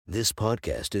This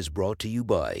podcast is brought to you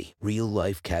by Real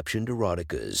Life Captioned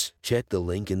Eroticas. Check the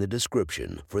link in the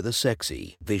description for the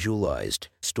sexy, visualized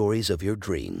stories of your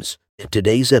dreams.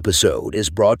 Today's episode is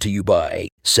brought to you by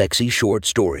Sexy Short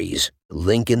Stories.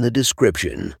 Link in the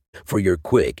description for your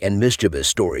quick and mischievous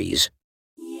stories.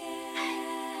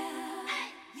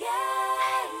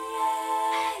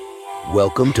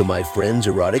 Welcome to my friend's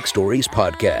Erotic Stories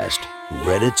podcast,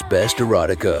 Reddit's Best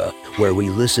Erotica, where we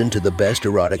listen to the best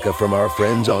erotica from our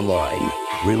friends online.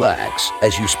 Relax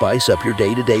as you spice up your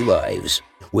day-to-day lives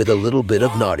with a little bit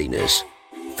of naughtiness.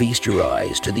 Feast your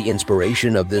eyes to the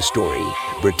inspiration of this story,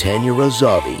 Britannia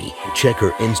Razavi. Check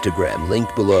her Instagram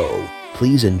linked below.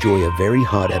 Please enjoy a very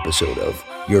hot episode of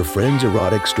Your Friend's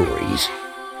Erotic Stories.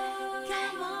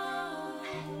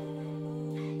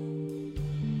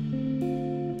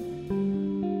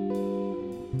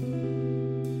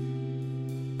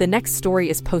 The next story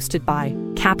is posted by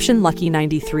Caption Lucky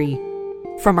 93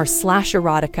 from our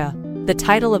 /erotica. The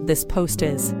title of this post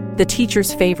is The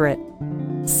Teacher's Favorite.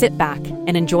 Sit back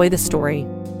and enjoy the story.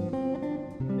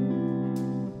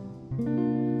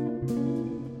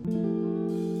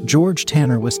 George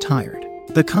Tanner was tired,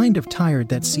 the kind of tired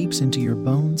that seeps into your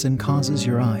bones and causes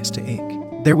your eyes to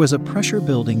ache. There was a pressure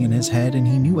building in his head and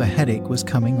he knew a headache was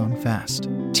coming on fast.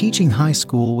 Teaching high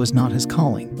school was not his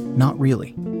calling, not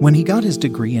really. When he got his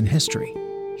degree in history,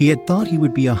 he had thought he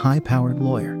would be a high-powered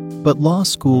lawyer. But law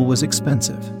school was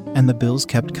expensive, and the bills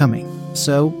kept coming.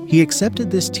 So, he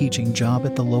accepted this teaching job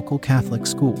at the local Catholic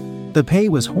school. The pay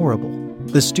was horrible,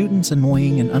 the students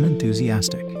annoying and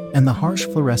unenthusiastic, and the harsh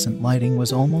fluorescent lighting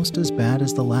was almost as bad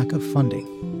as the lack of funding.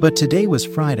 But today was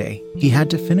Friday, he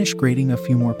had to finish grading a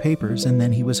few more papers and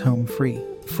then he was home free.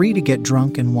 Free to get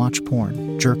drunk and watch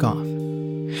porn, jerk off,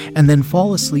 and then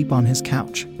fall asleep on his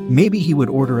couch. Maybe he would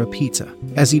order a pizza.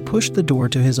 As he pushed the door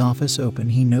to his office open,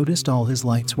 he noticed all his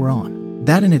lights were on.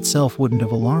 That in itself wouldn't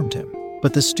have alarmed him,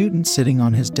 but the student sitting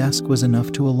on his desk was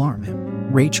enough to alarm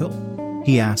him. "Rachel?"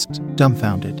 he asked,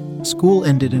 dumbfounded. "School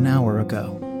ended an hour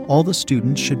ago. All the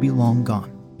students should be long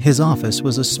gone." His office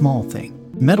was a small thing.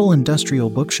 Metal industrial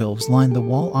bookshelves lined the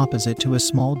wall opposite to a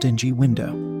small dingy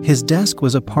window. His desk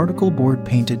was a particle board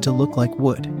painted to look like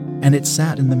wood, and it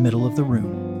sat in the middle of the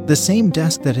room. The same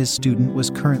desk that his student was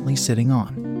currently sitting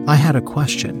on. "I had a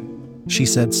question," she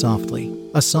said softly,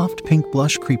 a soft pink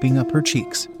blush creeping up her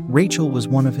cheeks. Rachel was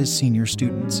one of his senior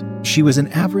students. She was an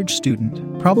average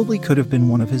student, probably could have been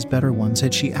one of his better ones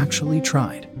had she actually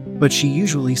tried. But she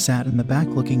usually sat in the back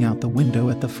looking out the window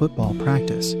at the football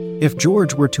practice. If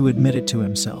George were to admit it to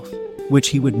himself, which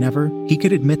he would never, he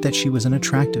could admit that she was an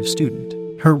attractive student.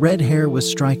 Her red hair was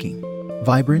striking,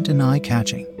 vibrant and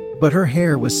eye-catching. But her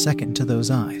hair was second to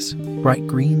those eyes, bright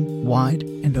green, wide,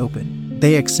 and open.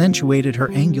 They accentuated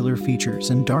her angular features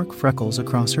and dark freckles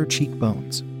across her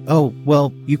cheekbones. "Oh,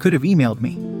 well, you could have emailed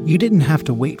me. You didn't have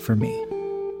to wait for me,"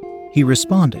 he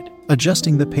responded,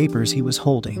 adjusting the papers he was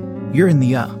holding. "You're in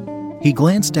the He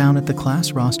glanced down at the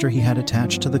class roster he had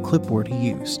attached to the clipboard he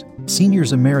used.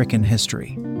 "Seniors American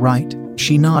History, right?"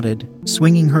 She nodded,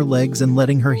 swinging her legs and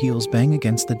letting her heels bang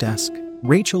against the desk.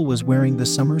 Rachel was wearing the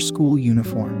summer school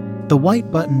uniform. The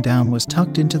white button-down was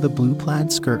tucked into the blue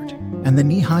plaid skirt, and the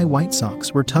knee-high white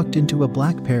socks were tucked into a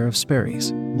black pair of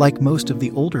Sperry's. Like most of the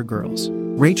older girls,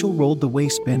 Rachel rolled the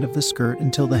waistband of the skirt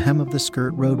until the hem of the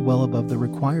skirt rode well above the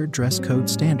required dress code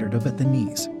standard of at the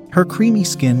knees. Her creamy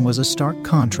skin was a stark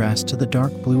contrast to the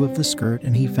dark blue of the skirt,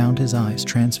 and he found his eyes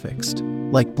transfixed,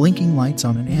 like blinking lights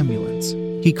on an ambulance.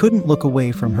 He couldn't look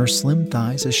away from her slim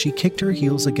thighs as she kicked her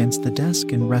heels against the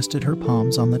desk and rested her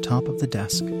palms on the top of the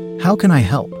desk. "How can I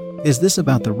help? Is this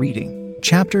about the reading?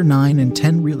 Chapter 9 and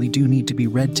 10 really do need to be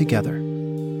read together.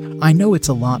 I know it's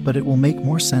a lot, but it will make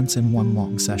more sense in one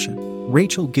long session."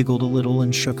 Rachel giggled a little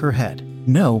and shook her head.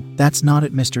 "No, that's not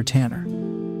it, Mr. Tanner."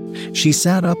 She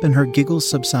sat up and her giggles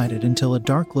subsided until a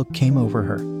dark look came over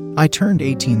her. "I turned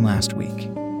 18 last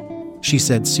week," she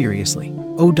said seriously.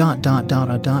 "Oh,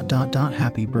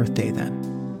 happy birthday then,"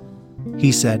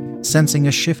 he said, sensing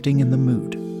a shifting in the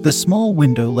mood. The small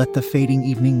window let the fading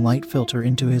evening light filter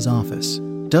into his office.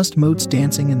 Dust motes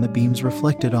dancing in the beams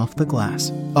reflected off the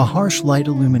glass. A harsh light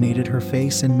illuminated her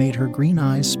face and made her green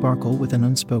eyes sparkle with an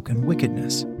unspoken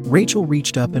wickedness. Rachel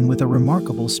reached up and with a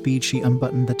remarkable speed she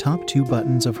unbuttoned the top 2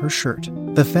 buttons of her shirt.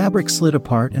 The fabric slid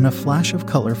apart and a flash of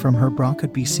color from her bra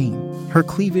could be seen. Her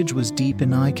cleavage was deep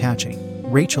and eye-catching.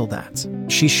 "Rachel, that's..."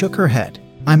 She shook her head.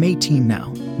 "I'm 18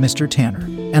 now, Mr. Tanner,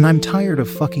 and I'm tired of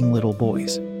fucking little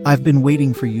boys. I've been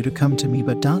waiting for you to come to me,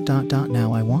 but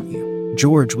now I want you."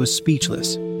 George was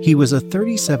speechless. He was a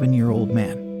 37-year-old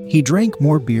man. He drank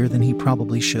more beer than he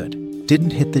probably should,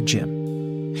 didn't hit the gym,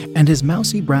 and his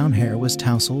mousy brown hair was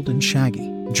tousled and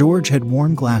shaggy. George had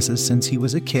worn glasses since he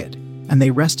was a kid, and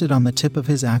they rested on the tip of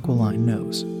his aquiline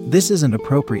nose. "This isn't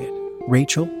appropriate.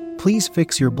 Rachel, please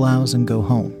fix your blouse and go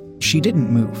home." She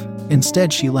didn't move.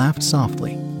 Instead, she laughed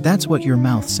softly. "That's what your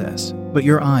mouth says, but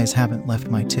your eyes haven't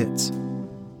left my tits."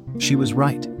 She was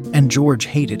right, and George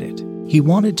hated it. He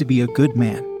wanted to be a good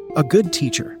man, a good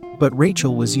teacher, but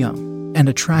Rachel was young and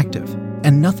attractive,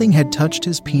 and nothing had touched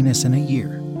his penis in a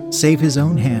year, save his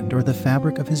own hand or the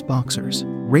fabric of his boxers.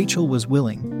 Rachel was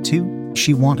willing to.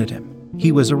 She wanted him.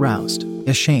 He was aroused,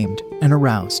 ashamed, and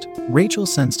aroused. Rachel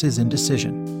sensed his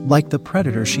indecision, like the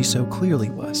predator she so clearly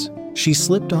was. She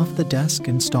slipped off the desk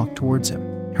and stalked towards him.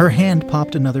 Her hand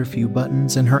popped another few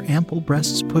buttons and her ample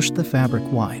breasts pushed the fabric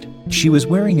wide. She was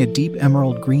wearing a deep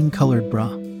emerald green-colored bra.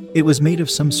 It was made of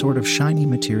some sort of shiny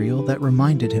material that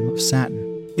reminded him of satin.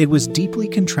 It was deeply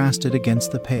contrasted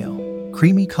against the pale,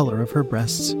 creamy color of her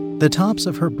breasts. The tops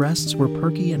of her breasts were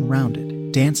perky and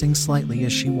rounded, dancing slightly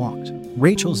as she walked.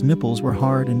 Rachel's nipples were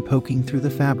hard and poking through the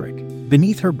fabric.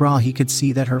 Beneath her bra he could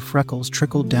see that her freckles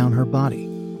trickled down her body,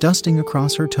 dusting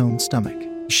across her toned stomach.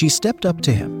 She stepped up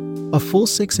to him, a full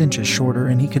 6 inches shorter,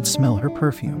 and he could smell her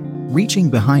perfume. Reaching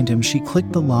behind him, she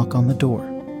clicked the lock on the door,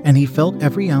 and he felt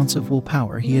every ounce of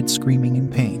willpower he had screaming in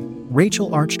pain.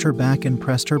 Rachel arched her back and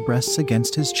pressed her breasts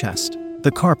against his chest.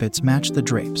 The carpets matched the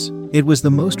drapes. It was the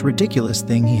most ridiculous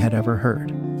thing he had ever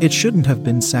heard. It shouldn't have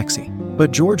been sexy,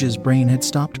 but George's brain had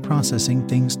stopped processing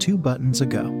things 2 buttons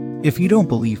ago. "If you don't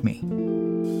believe me,"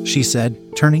 she said,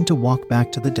 turning to walk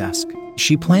back to the desk.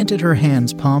 She planted her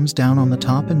hands palms down on the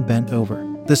top and bent over.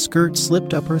 The skirt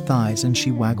slipped up her thighs and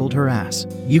she waggled her ass.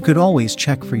 "You could always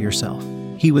check for yourself."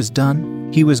 He was done.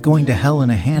 He was going to hell in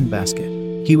a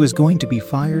handbasket. He was going to be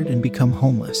fired and become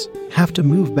homeless, have to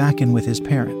move back in with his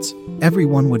parents.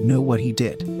 Everyone would know what he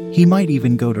did. He might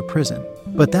even go to prison.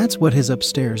 But that's what his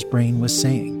upstairs brain was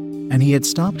saying, and he had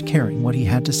stopped caring what he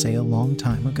had to say a long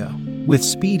time ago. With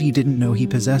speed he didn't know he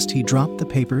possessed, he dropped the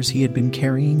papers he had been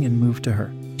carrying and moved to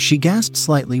her. She gasped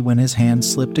slightly when his hand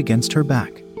slipped against her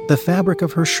back. The fabric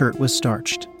of her shirt was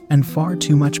starched, and far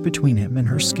too much between him and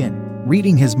her skin.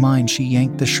 Reading his mind, she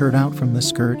yanked the shirt out from the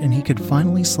skirt and he could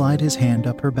finally slide his hand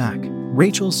up her back.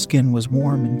 Rachel's skin was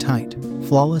warm and tight,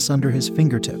 flawless under his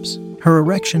fingertips. Her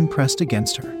erection pressed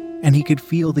against her, and he could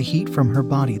feel the heat from her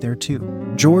body there too.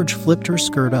 George flipped her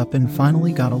skirt up and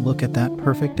finally got a look at that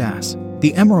perfect ass.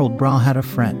 The emerald bra had a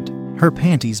friend. Her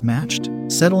panties matched,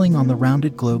 settling on the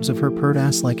rounded globes of her pert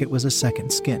ass like it was a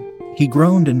second skin. He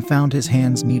groaned and found his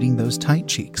hands kneading those tight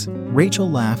cheeks. Rachel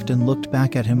laughed and looked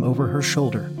back at him over her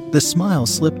shoulder. The smile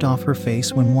slipped off her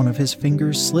face when one of his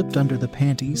fingers slipped under the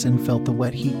panties and felt the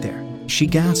wet heat there. She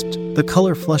gasped, the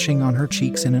color flushing on her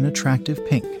cheeks in an attractive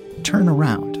pink. "Turn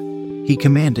around," he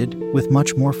commanded, with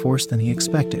much more force than he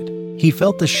expected. He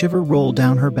felt the shiver roll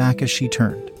down her back as she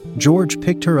turned. George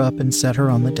picked her up and set her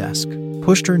on the desk,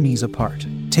 pushed her knees apart.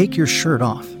 "Take your shirt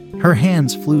off." Her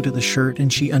hands flew to the shirt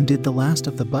and she undid the last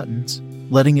of the buttons,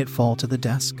 letting it fall to the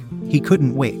desk. He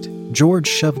couldn't wait. George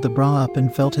shoved the bra up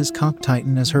and felt his cock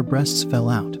tighten as her breasts fell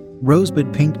out.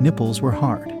 Rosebud pink nipples were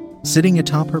hard, sitting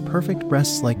atop her perfect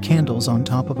breasts like candles on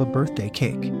top of a birthday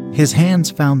cake. His hands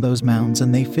found those mounds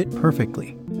and they fit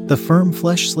perfectly. The firm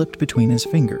flesh slipped between his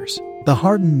fingers, the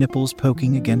hardened nipples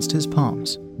poking against his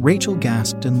palms. Rachel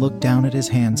gasped and looked down at his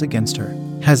hands against her.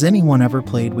 "Has anyone ever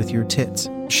played with your tits?"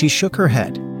 She shook her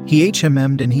head. He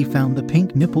HMM'd and he found the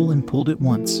pink nipple and pulled it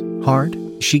once. "Hard?"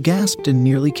 She gasped and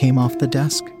nearly came off the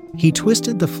desk. He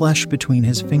twisted the flesh between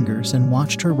his fingers and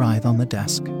watched her writhe on the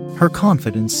desk. Her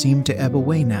confidence seemed to ebb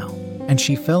away now, and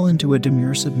she fell into a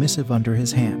demure submissive under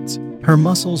his hands. Her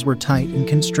muscles were tight and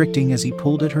constricting as he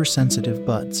pulled at her sensitive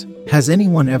buds. "Has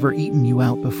anyone ever eaten you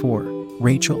out before,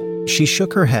 Rachel?" She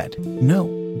shook her head. "No.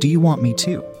 Do you want me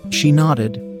to?" She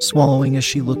nodded, swallowing as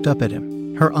she looked up at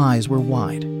him. Her eyes were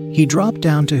wide. He dropped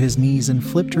down to his knees and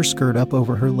flipped her skirt up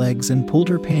over her legs and pulled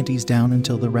her panties down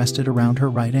until they rested around her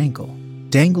right ankle,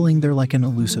 dangling there like an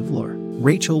elusive lure.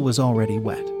 Rachel was already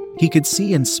wet. He could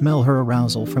see and smell her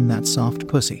arousal from that soft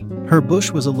pussy. Her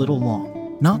bush was a little long,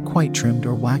 not quite trimmed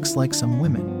or waxed like some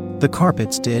women. The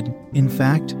carpets did, in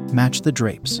fact, match the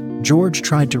drapes. George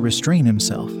tried to restrain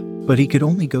himself, but he could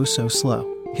only go so slow.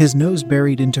 His nose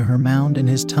buried into her mound and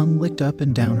his tongue licked up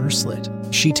and down her slit.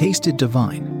 She tasted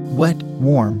divine, wet,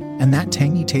 warm, and that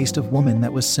tangy taste of woman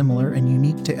that was similar and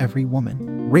unique to every woman.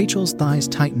 Rachel's thighs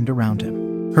tightened around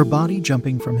him, her body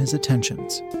jumping from his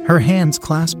attentions. Her hands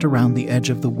clasped around the edge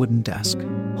of the wooden desk,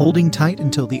 holding tight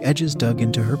until the edges dug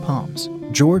into her palms.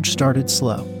 George started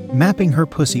slow, mapping her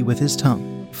pussy with his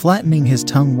tongue. Flattening his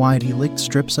tongue wide, he licked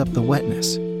strips up the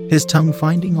wetness, his tongue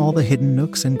finding all the hidden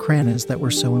nooks and crannies that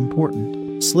were so important.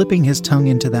 Slipping his tongue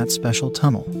into that special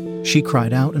tunnel, she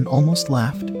cried out and almost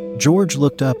laughed. George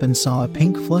looked up and saw a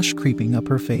pink flush creeping up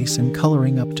her face and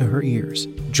coloring up to her ears.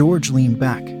 George leaned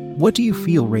back. "What do you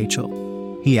feel,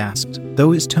 Rachel?" he asked,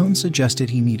 though his tone suggested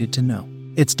he needed to know.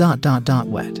 "It's ...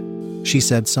 wet," she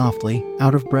said softly,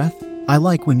 out of breath. "I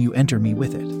like when you enter me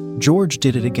with it." George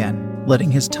did it again,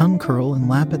 letting his tongue curl and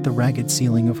lap at the ragged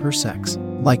ceiling of her sex.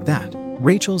 "Like that?"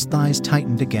 Rachel's thighs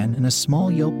tightened again and a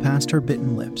small yelp passed her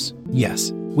bitten lips.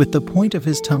 "Yes." With the point of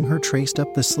his tongue her traced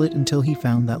up the slit until he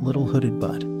found that little hooded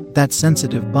bud. That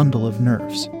sensitive bundle of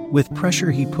nerves. With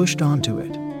pressure he pushed onto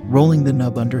it, rolling the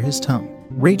nub under his tongue.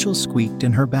 Rachel squeaked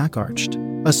and her back arched,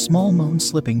 a small moan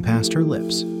slipping past her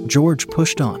lips. George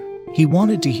pushed on. He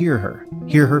wanted to hear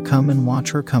her come and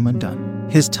watch her come undone.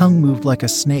 His tongue moved like a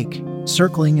snake,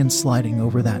 circling and sliding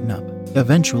over that nub.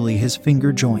 Eventually his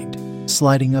finger joined,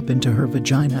 sliding up into her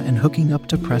vagina and hooking up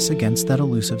to press against that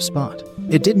elusive spot.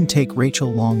 It didn't take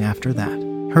Rachel long after that.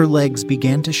 Her legs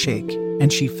began to shake,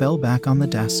 and she fell back on the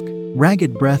desk.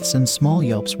 Ragged breaths and small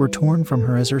yelps were torn from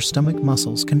her as her stomach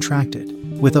muscles contracted.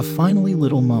 With a finally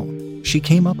little moan, she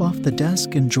came up off the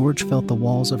desk and George felt the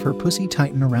walls of her pussy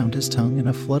tighten around his tongue and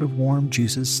a flood of warm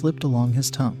juices slipped along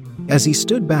his tongue. As he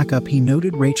stood back up, he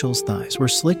noted Rachel's thighs were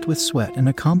slicked with sweat and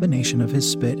a combination of his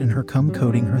spit and her cum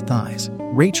coating her thighs.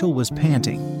 Rachel was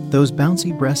panting, those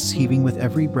bouncy breasts heaving with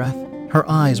every breath. Her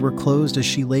eyes were closed as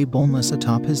she lay boneless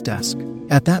atop his desk.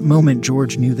 At that moment,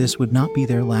 George knew this would not be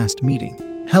their last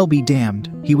meeting. Hell be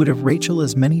damned, he would have Rachel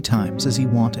as many times as he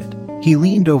wanted. He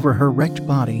leaned over her wrecked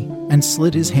body and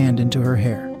slid his hand into her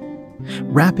hair,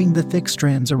 wrapping the thick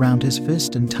strands around his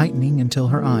fist and tightening until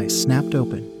her eyes snapped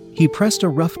open. He pressed a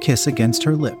rough kiss against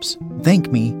her lips.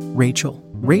 "Thank me, Rachel."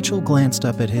 Rachel glanced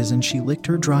up at his and she licked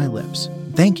her dry lips.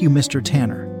 "Thank you, Mr.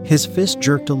 Tanner." His fist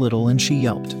jerked a little and she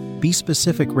yelped. "Be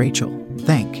specific, Rachel."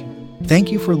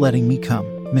 Thank you for letting me come,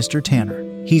 Mr. Tanner."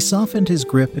 He softened his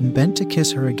grip and bent to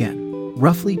kiss her again,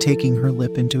 roughly taking her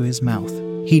lip into his mouth.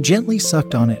 He gently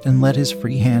sucked on it and let his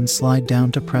free hand slide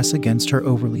down to press against her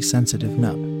overly sensitive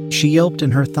nub. She yelped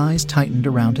and her thighs tightened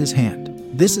around his hand.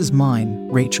 "This is mine,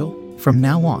 Rachel. From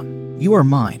now on, you are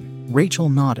mine." Rachel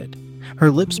nodded, her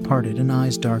lips parted and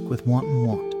eyes dark with wanton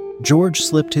want. George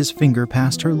slipped his finger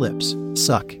past her lips.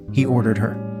 "Suck," he ordered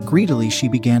her. Greedily she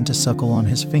began to suckle on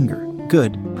his finger.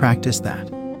 "Good, practice that."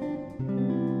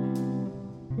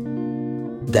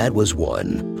 That was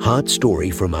one hot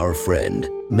story from our friend.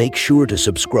 Make sure to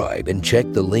subscribe and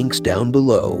check the links down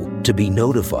below to be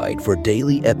notified for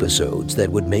daily episodes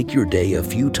that would make your day a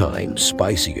few times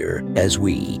spicier as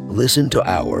we listen to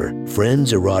our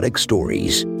friends' erotic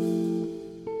stories.